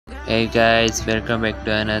Hey guys, welcome back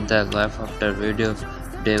to another life after video.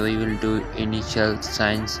 Today we will do initial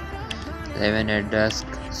signs levein at dusk.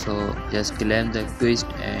 So just claim the quest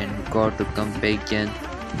and go to companion.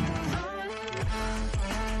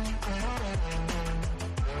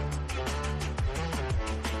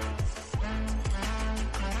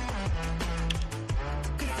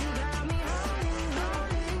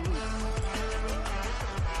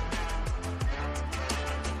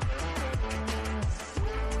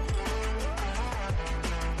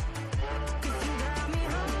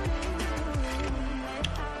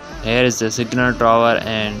 Here is the signal tower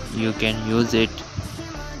and you can use it.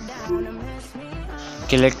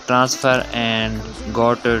 Click transfer and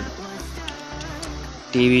go to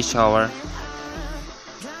TV shower.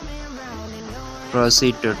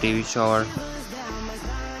 Proceed to TV shower.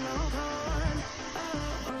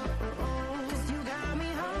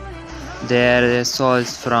 There is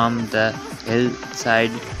souls from the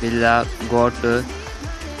hillside villa. Go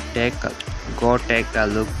take a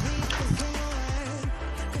look.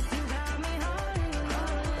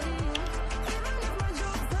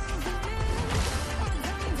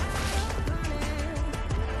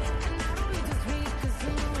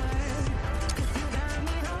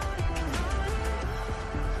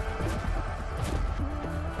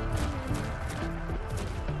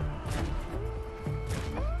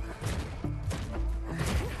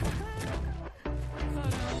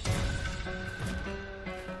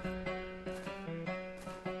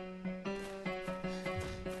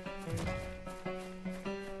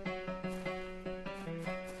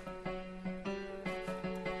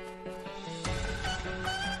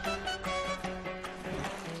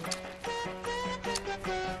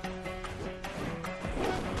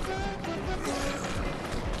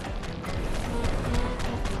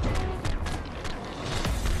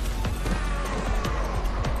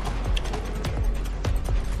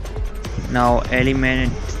 Now eliminate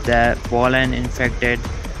the pollen infected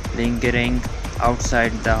lingering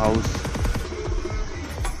outside the house.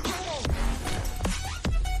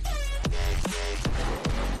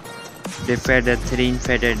 Defeat the 3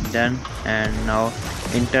 infected done, and now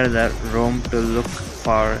enter the room to look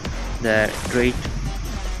for the treat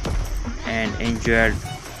and enjoy.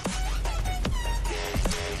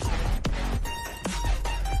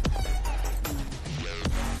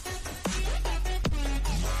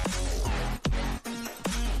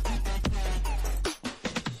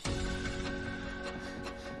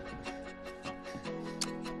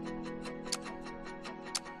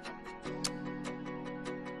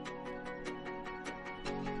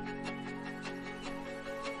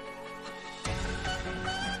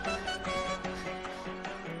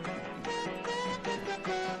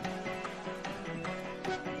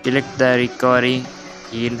 Click the recovery,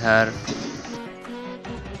 heal her.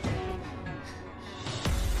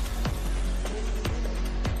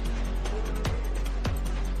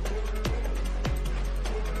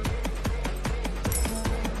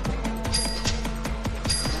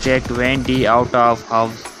 Check Wendy out of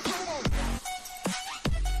house.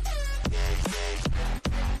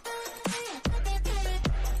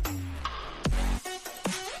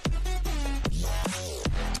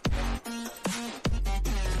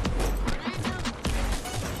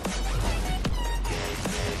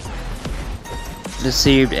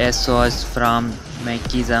 Received SOS from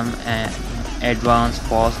Mechanism and Advanced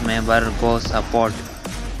Force member Go support.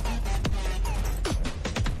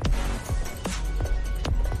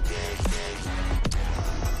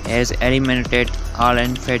 Has eliminated all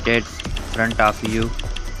infected front of you.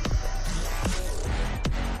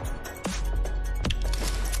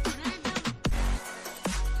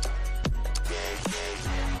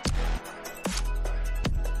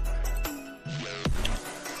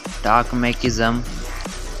 Dark mechanism.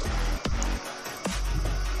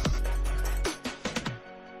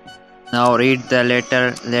 Now read the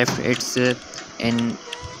letter left. It's in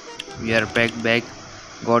your backpack.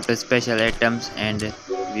 Go to special items and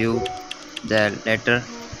view the letter.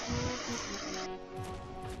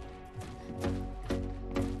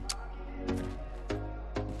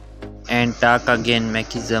 And talk again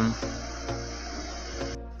mechanism.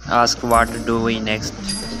 Ask what do we next.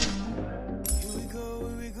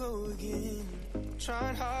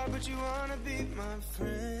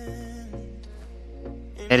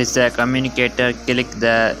 Here is the communicator. Click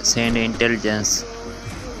the send intelligence.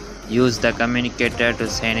 Use the communicator to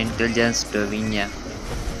send intelligence to Vinya.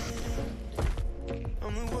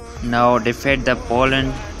 Now defeat the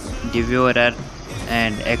pollen devourer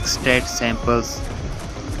and extract samples.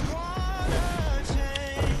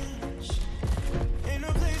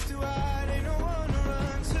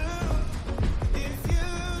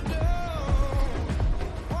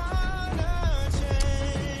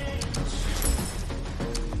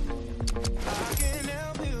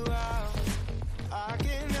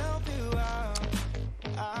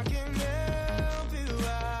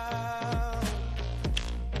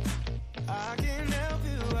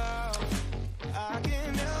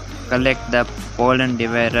 collect the pollen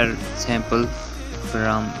divider sample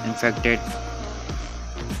from infected.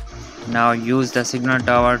 Now use the signal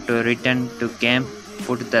tower to return to camp.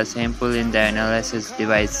 Put the sample in the analysis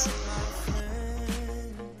device.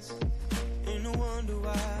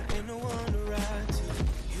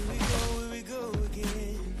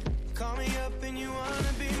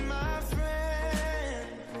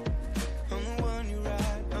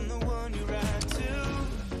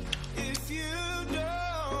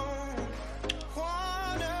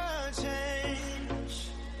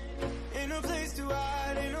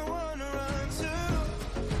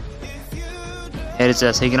 Here is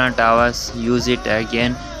a signal tower. Use it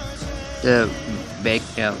again. The back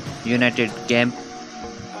United camp.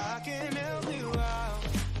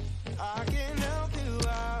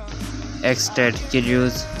 Extract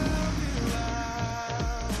curious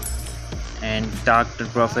and talk to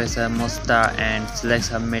Professor Musta and select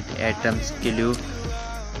submit atoms clue.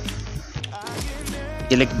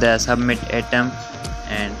 Click the submit atom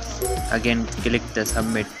and again click the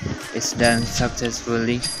submit. It's done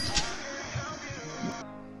successfully.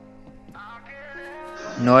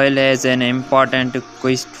 Noel has an important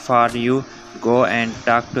quest for you. Go and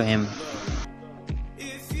talk to him.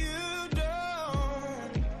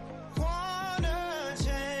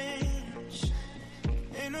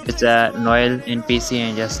 It's a Noel NPC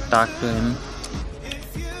and just talk to him.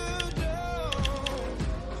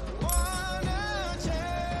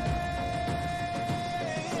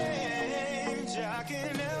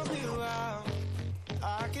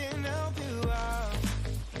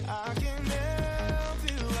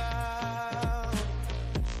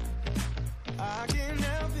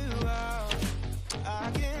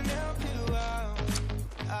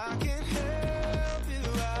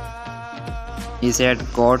 He said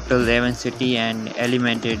go to Levein city and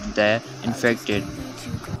eliminated the infected.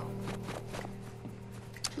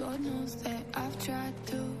 Lord knows that I've tried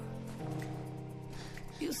to.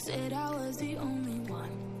 You said I was the only one.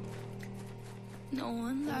 No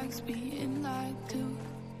one likes being lied to.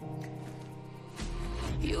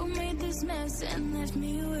 You made this mess and left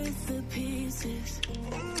me with the pieces.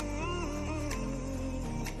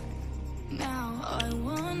 Now I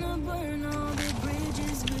wanna burn all the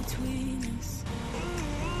bridges between us.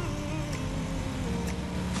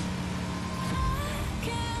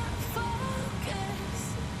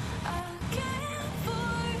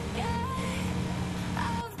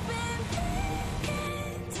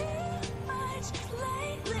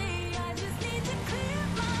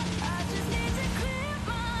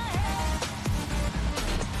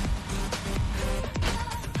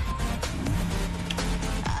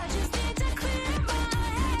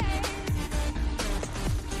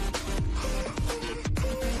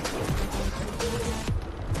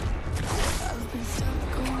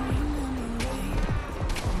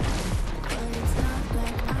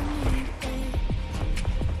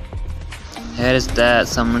 Here is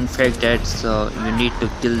some infected, so you need to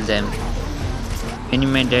kill them.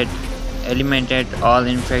 Eliminated all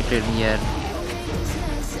infected here.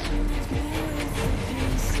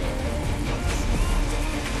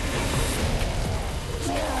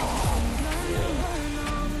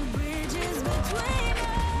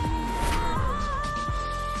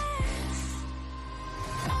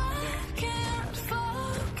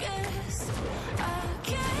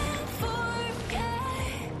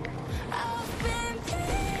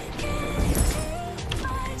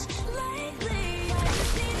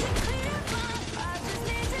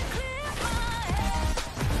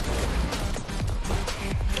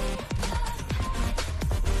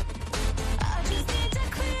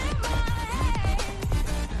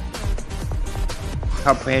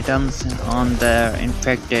 Top atoms on the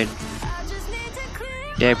infected.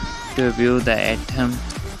 Tap to view the atom.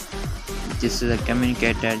 This is a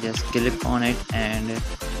communicator. Just click on it and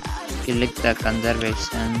click the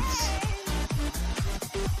conservations.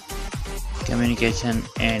 Communication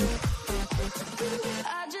end.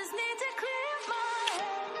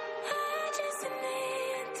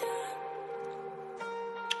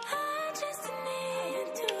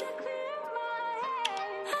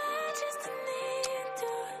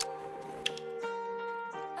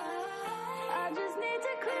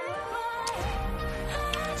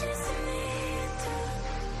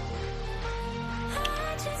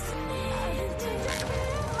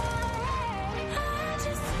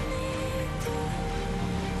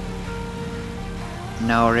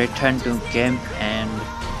 Now return to camp and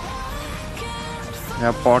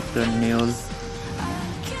report to Newell.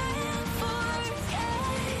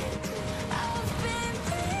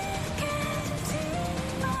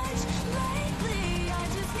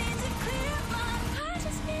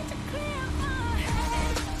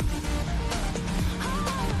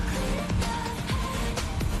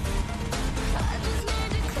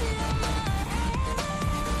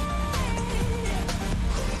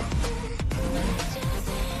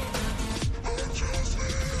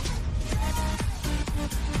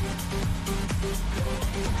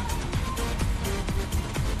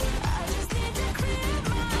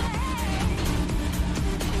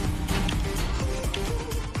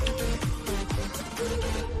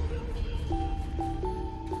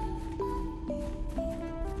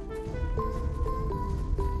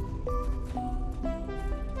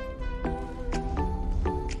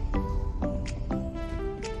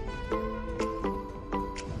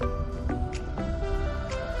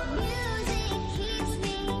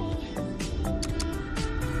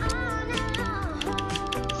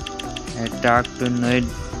 talk to Noid.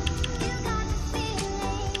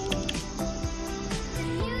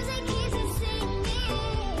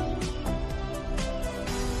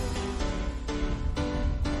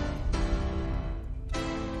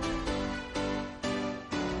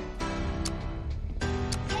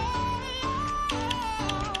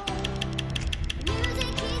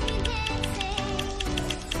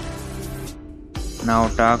 Now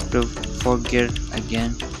talk to forget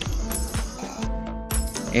again.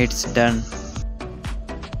 It's done.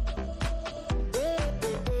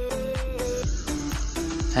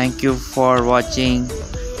 Thank you for watching.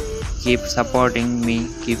 Keep supporting me.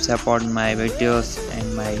 Keep supporting my videos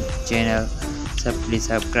and my channel. So please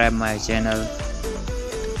subscribe my channel.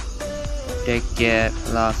 Take care.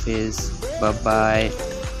 Allah Hafiz. Bye bye.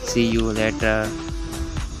 See you later.